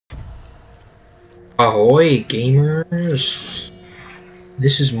Ahoy, gamers!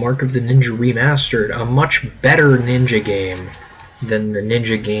 This is Mark of the Ninja Remastered, a much better ninja game than the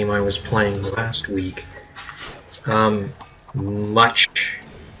ninja game I was playing last week. Much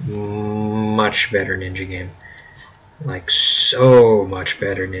better ninja game. Like, so much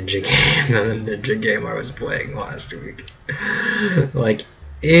better ninja game than the ninja game I was playing last week. Like,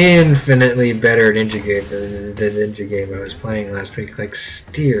 infinitely better ninja game than the ninja game I was playing last week. Like,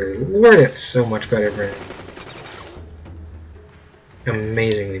 dear Lord, it's so much better, friend.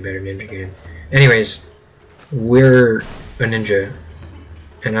 Amazingly better ninja game. Anyways, we're a ninja,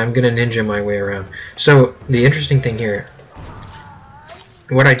 and I'm gonna ninja my way around. So, the interesting thing here,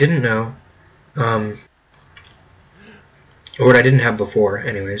 what I didn't know, or what I didn't have before,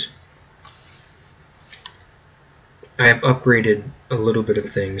 anyways, I have upgraded a little bit of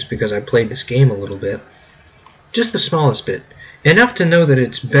things because I played this game a little bit. Just the smallest bit. Enough to know that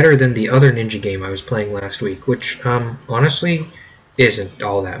it's better than the other ninja game I was playing last week, which, honestly, isn't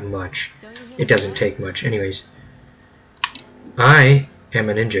all that much. It doesn't take much. Anyways, I am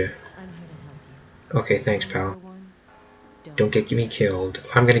a ninja. Okay, thanks, pal. Don't get me killed.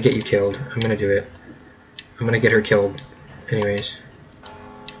 I'm gonna get you killed. I'm gonna do it. I'm gonna get her killed. Anyways.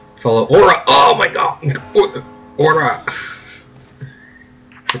 Follow Aura! Oh my god! Aura!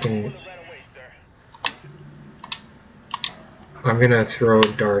 Freaking... I'm gonna throw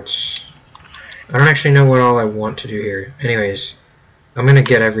darts. I don't actually know what all I want to do here. Anyways, I'm gonna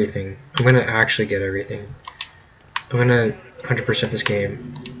get everything. I'm gonna actually get everything. I'm gonna 100% this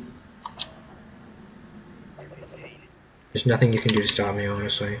game. There's nothing you can do to stop me,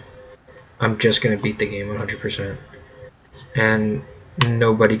 honestly. I'm just gonna beat the game 100%. And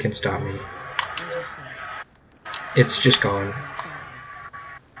nobody can stop me. It's just gone.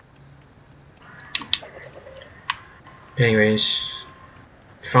 Anyways,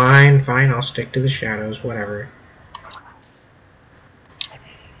 fine, I'll stick to the shadows, whatever.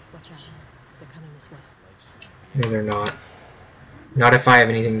 No, they're not. Not if I have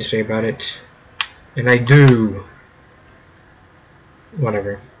anything to say about it. And I do.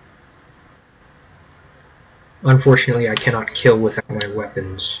 Whatever. Unfortunately, I cannot kill without my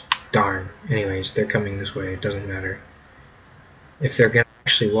weapons. Darn. Anyways, they're coming this way. It doesn't matter. If they're gonna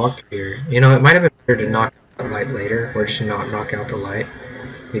actually walk through here. You know, it might have been better to knock out the light later, or just not knock out the light.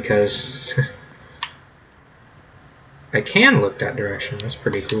 Because... I can look that direction. That's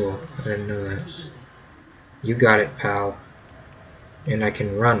pretty cool. I didn't know that. You got it, pal. And I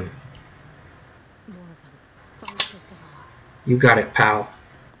can run. You got it, pal.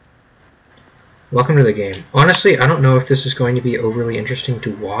 Welcome to the game. Honestly, I don't know if this is going to be overly interesting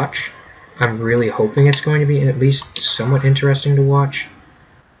to watch. I'm really hoping it's going to be at least somewhat interesting to watch.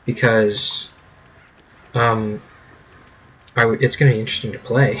 Because, it's going to be interesting to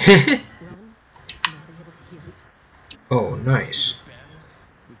play. Oh, nice.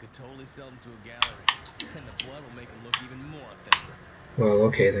 Well,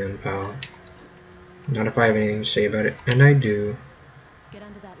 okay then, pal. Not if I have anything to say about it, and I do.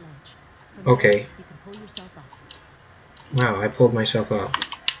 Okay. Wow, I pulled myself up.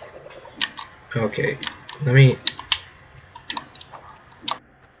 Okay, let me...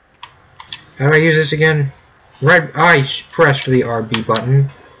 How do I use this again? Right, I pressed the RB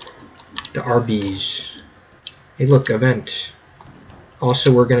button. The RBs. Hey look, event.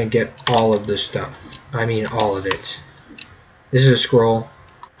 Also, we're gonna get all of this stuff. I mean, all of it. This is a scroll.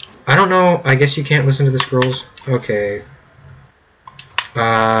 I don't know, I guess you can't listen to the scrolls? Okay.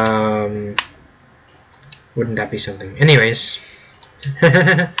 Wouldn't that be something? Anyways.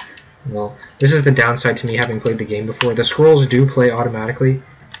 Well, this is the downside to me having played the game before. The scrolls do play automatically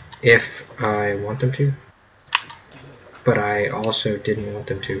if I want them to. But I also didn't want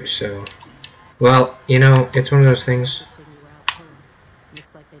them to, so... Well, you know, it's one of those things.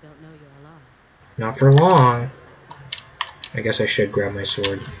 Not for long. I guess I should grab my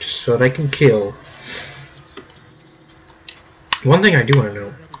sword, just so that I can kill. One thing I do want to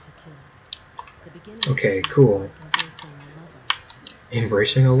know. Okay, cool.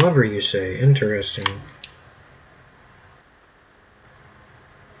 Embracing a lover, you say. Interesting.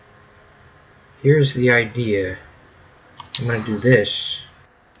 Here's the idea. I'm gonna do this.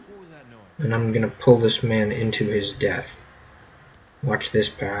 And I'm gonna pull this man into his death. Watch this,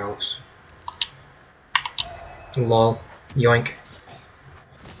 pals. Lol. Yoink.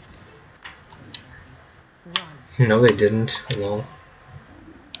 No, they didn't. Lol.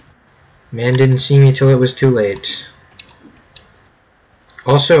 Man didn't see me till it was too late.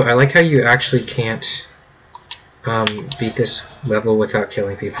 Also, I like how you actually can't beat this level without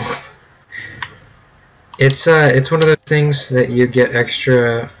killing people. It's one of those things that you get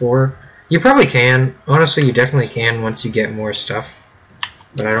extra for. You probably can. Honestly, you definitely can once you get more stuff.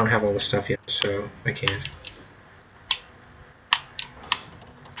 But I don't have all the stuff yet, so I can't.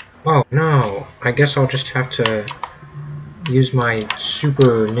 Oh, no. I guess I'll just have to use my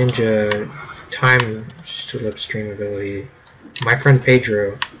super ninja time slipstream ability. My friend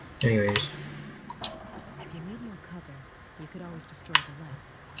Pedro. Anyways. If you need more cover, you could always destroy the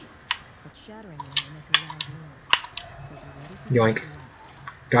lights. But shattering them will make a loud noise. So be ready to Yoink.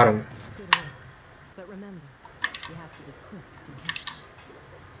 Got him. Good work. But remember, you have to be quick to catch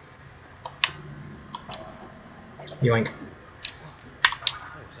them. Yoink.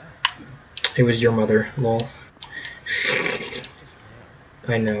 It was your mother, lol.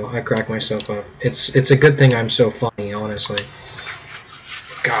 I know, I crack myself up. It's a good thing I'm so funny, honestly.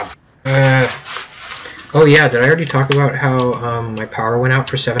 God. Oh yeah, did I already talk about how my power went out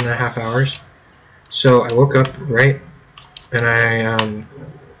for 7.5 hours? So I woke up, right? And I'm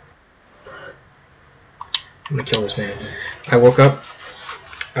gonna kill this man. I woke up,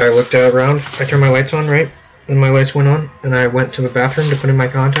 I looked around, I turned my lights on, right? And my lights went on, and I went to the bathroom to put in my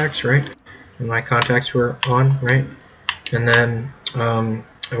contacts, right? And my contacts were on, right? And then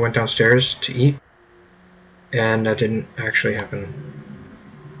I went downstairs to eat, and that didn't actually happen.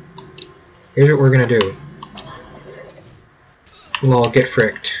 Here's what we're gonna do. Lol, get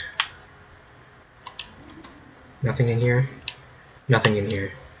fricked. Nothing in here? Nothing in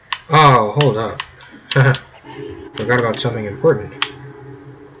here. Oh, hold up. Forgot about something important.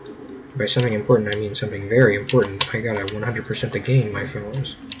 By something important, I mean something very important. I gotta 100% the game, my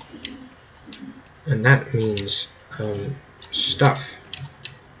fellows. And that means, stuff.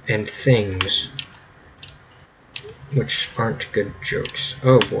 And things. Which aren't good jokes.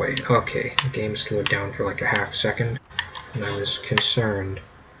 Oh boy, okay. The game slowed down for like a half second, and I was concerned.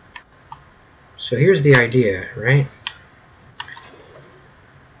 So here's the idea, right?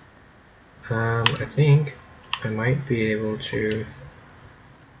 I think I might be able to...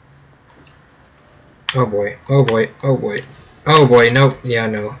 Oh boy, oh boy, oh boy. Oh boy, nope, yeah,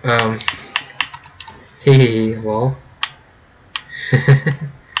 no. Hehe, well. That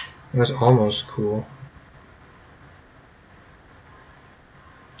was almost cool.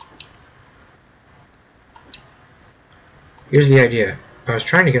 Here's the idea. I was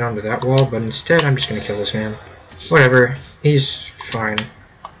trying to get onto that wall, but instead I'm just gonna kill this man. Whatever, he's fine.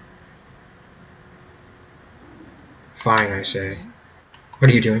 Fine, I say. What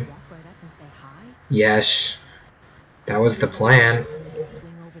are you doing? Walk right up and say hi. Yes. That was the plan. And you can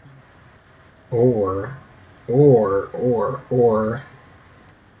swing over them. Or,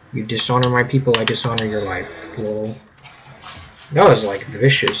 you dishonor my people, I dishonor your life. Lol. That was like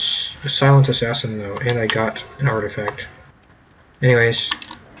vicious. A silent assassin though, and I got an artifact. Anyways,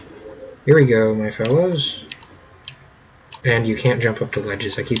 here we go, my fellows. And you can't jump up to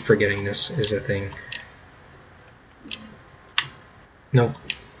ledges. I keep forgetting this is a thing. Nope.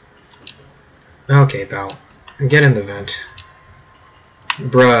 Okay, pal. Get in the vent.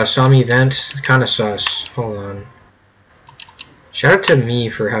 Bruh, saw me vent? Kinda sus. Hold on. Shout out to me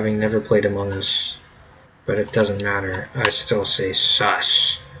for having never played Among Us. But it doesn't matter. I still say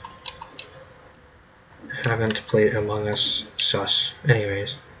sus. Haven't played Among Us. Sus.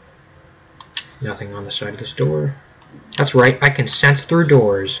 Anyways. Nothing on the side of this door. That's right, I can sense through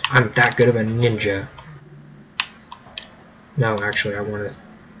doors. I'm that good of a ninja. No, actually, I want to...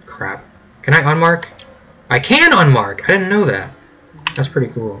 Crap. Can I unmark? I can unmark! I didn't know that. That's pretty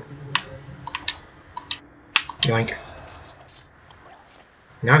cool. Yoink.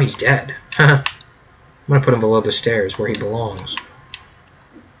 Now he's dead. I'm gonna put him below the stairs where he belongs.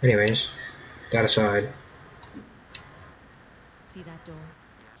 Anyways, that aside. See that door?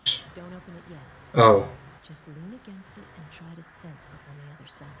 Don't open it yet. Oh, Just lean against it and try to sense what's on the other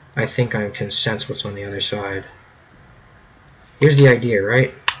side. I think I can sense what's on the other side. Here's the idea,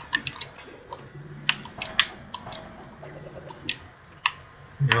 right?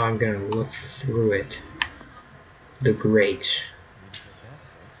 Now I'm gonna look through it. The grate.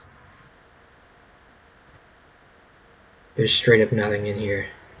 There's straight up nothing in here.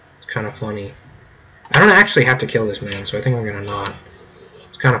 It's kind of funny. I don't actually have to kill this man, so I think I'm gonna not.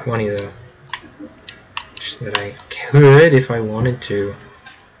 It's kind of funny though. Just that I could if I wanted to.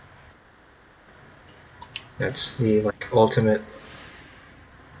 That's the like ultimate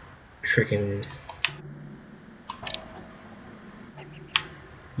freaking.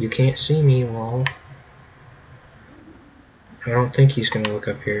 You can't see me, lol. I don't think he's gonna look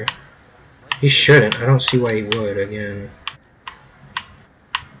up here. He shouldn't. I don't see why he would again.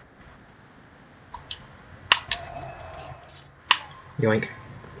 Yoink.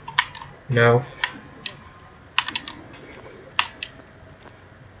 No.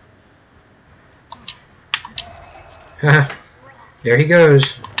 Haha. There he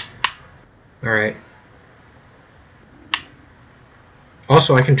goes. Alright.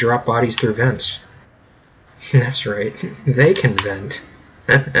 Also, I can drop bodies through vents. That's right. They can vent.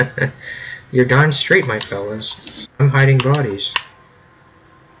 You're darn straight, my fellas. I'm hiding bodies.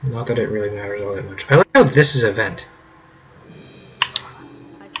 Not that it really matters all that much. I like how this is a vent.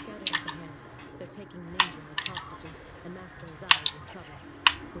 I scouted up ahead. They're taking Ninja as hostages, and Master Azai is in trouble.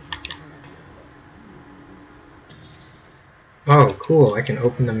 We have to hurry. Oh, cool! I can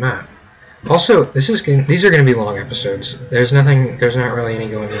open the map. Also, these are going to be long episodes. There's not really any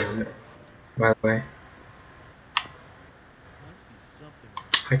going on. By the way,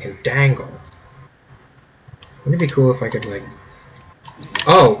 I can dangle. Wouldn't it be cool if I could like?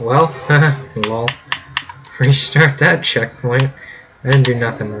 Oh well, haha, lol. Restart that checkpoint. I didn't do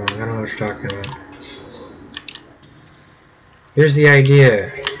nothing wrong. I don't know what you're talking about. Here's the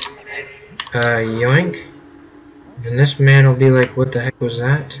idea. Yoink. And this man will be like, what the heck was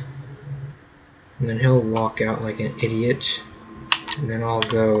that? And then he'll walk out like an idiot. And then I'll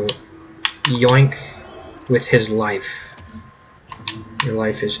go yoink with his life. Your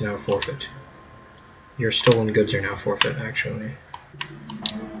life is now forfeit. Your stolen goods are now forfeit, actually.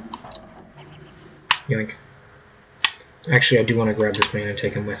 Yoink. Actually, I do want to grab this man and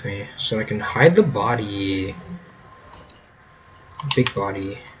take him with me, so I can hide the body. Big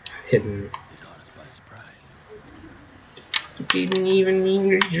body. Hidden. Didn't even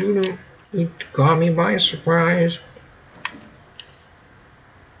mean to shoot him. He caught me by surprise.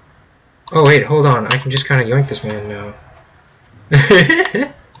 Oh wait, hold on. I can just kind of yoink this man now.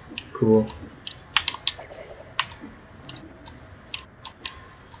 Cool.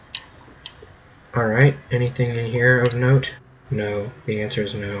 Alright, anything in here of note? No. The answer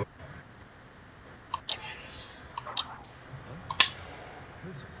is no.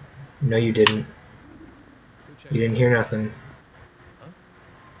 No, you didn't. You didn't hear nothing.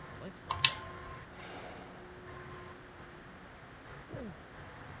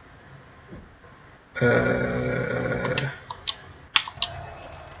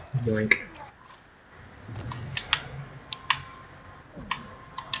 Blink.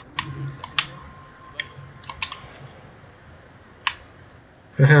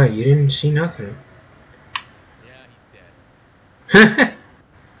 Haha, you didn't see nothing. Yeah, he's dead.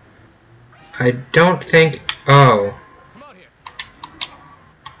 I don't think. Oh.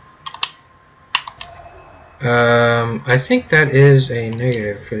 I think that is a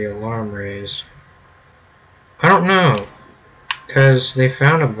negative for the alarm raised. I don't know. Because they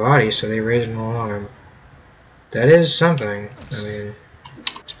found a body, so they raised an alarm. That is something. I mean,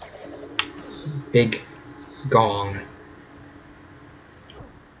 big gong.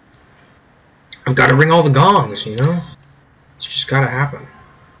 I've got to ring all the gongs, you know? It's just gotta happen.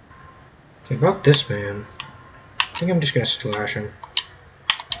 Okay, about this man. I think I'm just gonna slash him.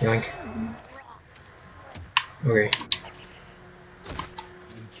 Yoink. Okay.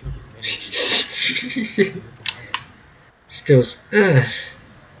 Skills.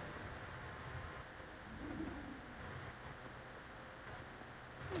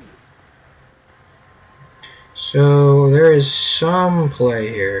 So there is some play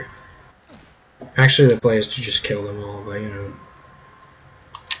here. Actually, the play is to just kill them all, but you know.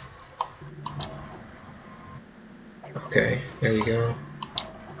 Okay, there you go.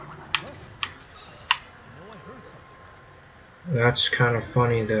 That's kind of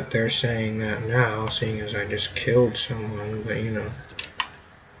funny that they're saying that now, seeing as I just killed someone, but you know.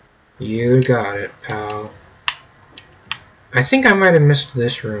 You got it, pal. I think I might have missed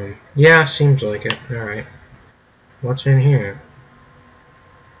this room. Yeah, seems like it. Alright. What's in here?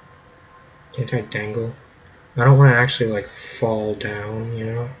 Can't I dangle? I don't want to actually, like, fall down, you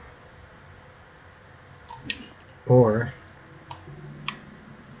know? Or...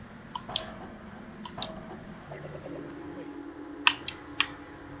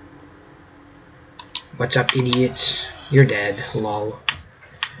 What's up, idiots? You're dead, lol.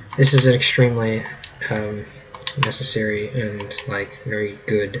 This is an extremely necessary and like very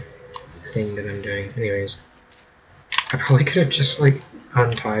good thing that I'm doing. Anyways, I probably could have just like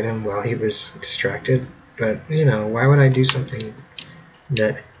untied him while he was distracted, but you know, why would I do something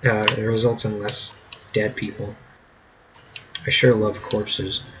that results in less dead people? I sure love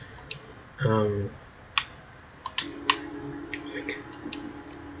corpses. Like,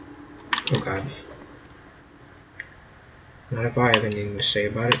 oh god. Not if I have anything to say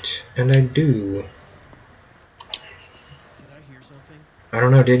about it, and I do. Did I hear something? I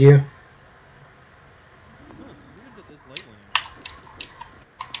don't know, did you?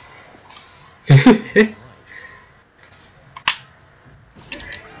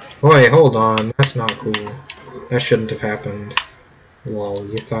 Boy, hold on, that's not cool. That shouldn't have happened. Lol,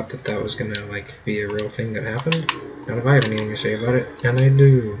 you thought that that was gonna, like, be a real thing that happened? Not if I have anything to say about it, and I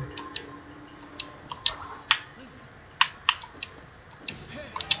do.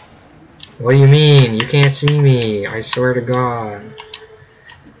 What do you mean? You can't see me, I swear to God.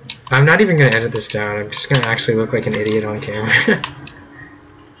 I'm not even gonna edit this down, I'm just gonna actually look like an idiot on camera.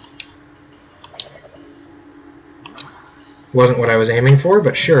 Wasn't what I was aiming for,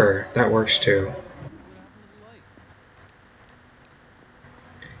 but sure, that works too.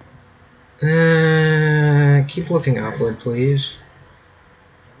 Keep looking upward, please.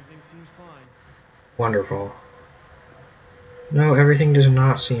 Everything seems fine. Wonderful. No, everything does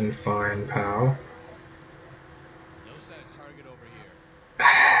not seem fine, pal. No set target over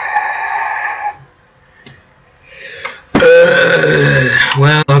here.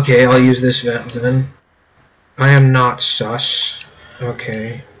 Well, okay, I'll use this vent then. I am not sus.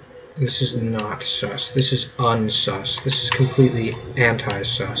 Okay. This is not sus. This is unsus. This is completely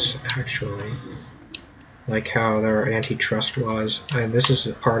anti-sus, actually. Like how there are antitrust laws. This is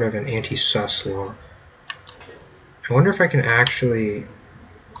a part of an anti-sus law. I wonder if I can actually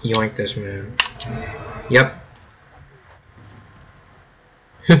yoink this man. Yep.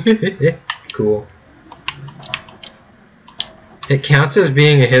 Cool. It counts as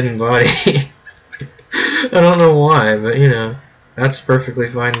being a hidden body. I don't know why, but you know, that's perfectly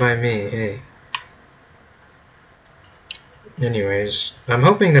fine by me. Hey. Anyways, I'm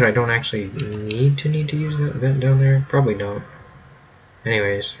hoping that I don't actually need to use that vent down there. Probably don't.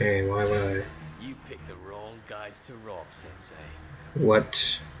 Anyways, hey, why would I? You picked the wrong guys to rob, Sensei.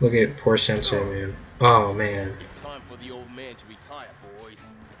 What? Look at poor Sensei, man. Oh, man. It's time for the old man to retire, boys.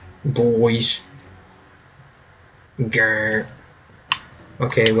 Boys. Grr.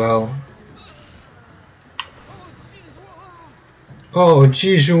 Okay, well. Oh,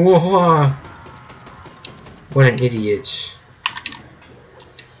 jeez, whoa. What an idiot.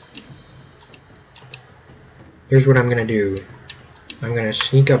 Here's what I'm gonna do. I'm gonna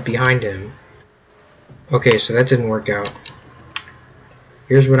sneak up behind him. Okay, so that didn't work out.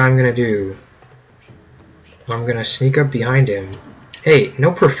 Here's what I'm gonna do. I'm gonna sneak up behind him. Hey,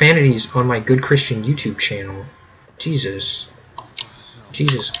 no profanities on my Good Christian YouTube channel. Jesus.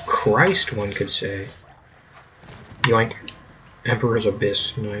 Jesus Christ, one could say. Yoink. Emperor's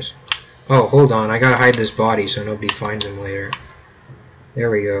Abyss. Nice. Oh, hold on. I gotta hide this body so nobody finds him later.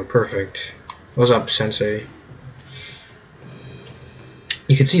 There we go. Perfect. What's up, Sensei?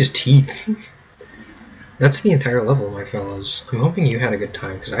 You can see his teeth. That's the entire level, my fellows. I'm hoping you had a good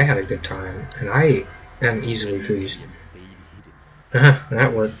time, because I had a good time, and I am easily pleased.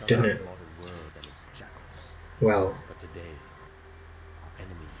 That worked, didn't it? Well,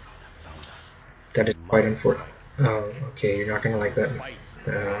 that is quite unfortunate. Oh, okay, you're not gonna like that.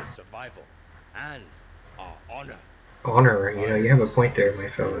 Survival and our honor. Honor, you know, you have a point there, my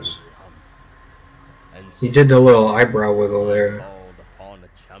fellows. You did the little eyebrow wiggle there. Called upon a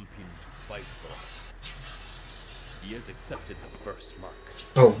champion to fight for us. He has accepted the first mark.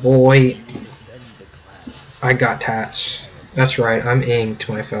 Oh boy, He will defend the clan. I got tats. That's right, I'm inked,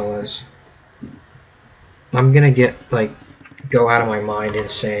 my fellas. I'm gonna get, like, go out of my mind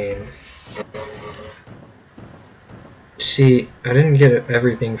insane. See, I didn't get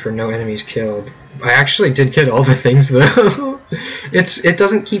everything for no enemies killed. I actually did get all the things though. It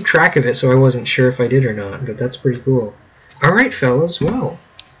doesn't keep track of it, so I wasn't sure if I did or not, but that's pretty cool. Alright fellas, well,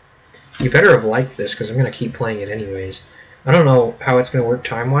 you better have liked this because I'm going to keep playing it anyways. I don't know how it's going to work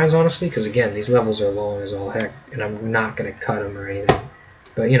time-wise, honestly, because again, these levels are long as all heck, and I'm not going to cut them or anything.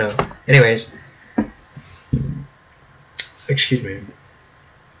 But, you know, anyways. Excuse me.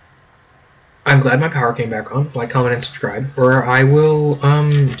 I'm glad my power came back on. Like, comment, and subscribe, or I will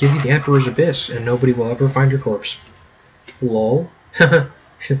give you the Emperor's Abyss, and nobody will ever find your corpse. Lol.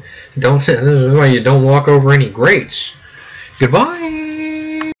 This is why you don't walk over any grates. Goodbye.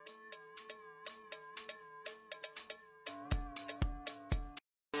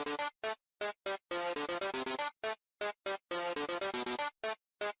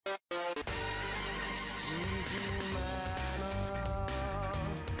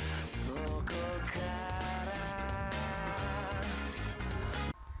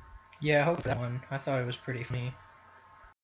 Yeah, I hope that one. I thought it was pretty funny.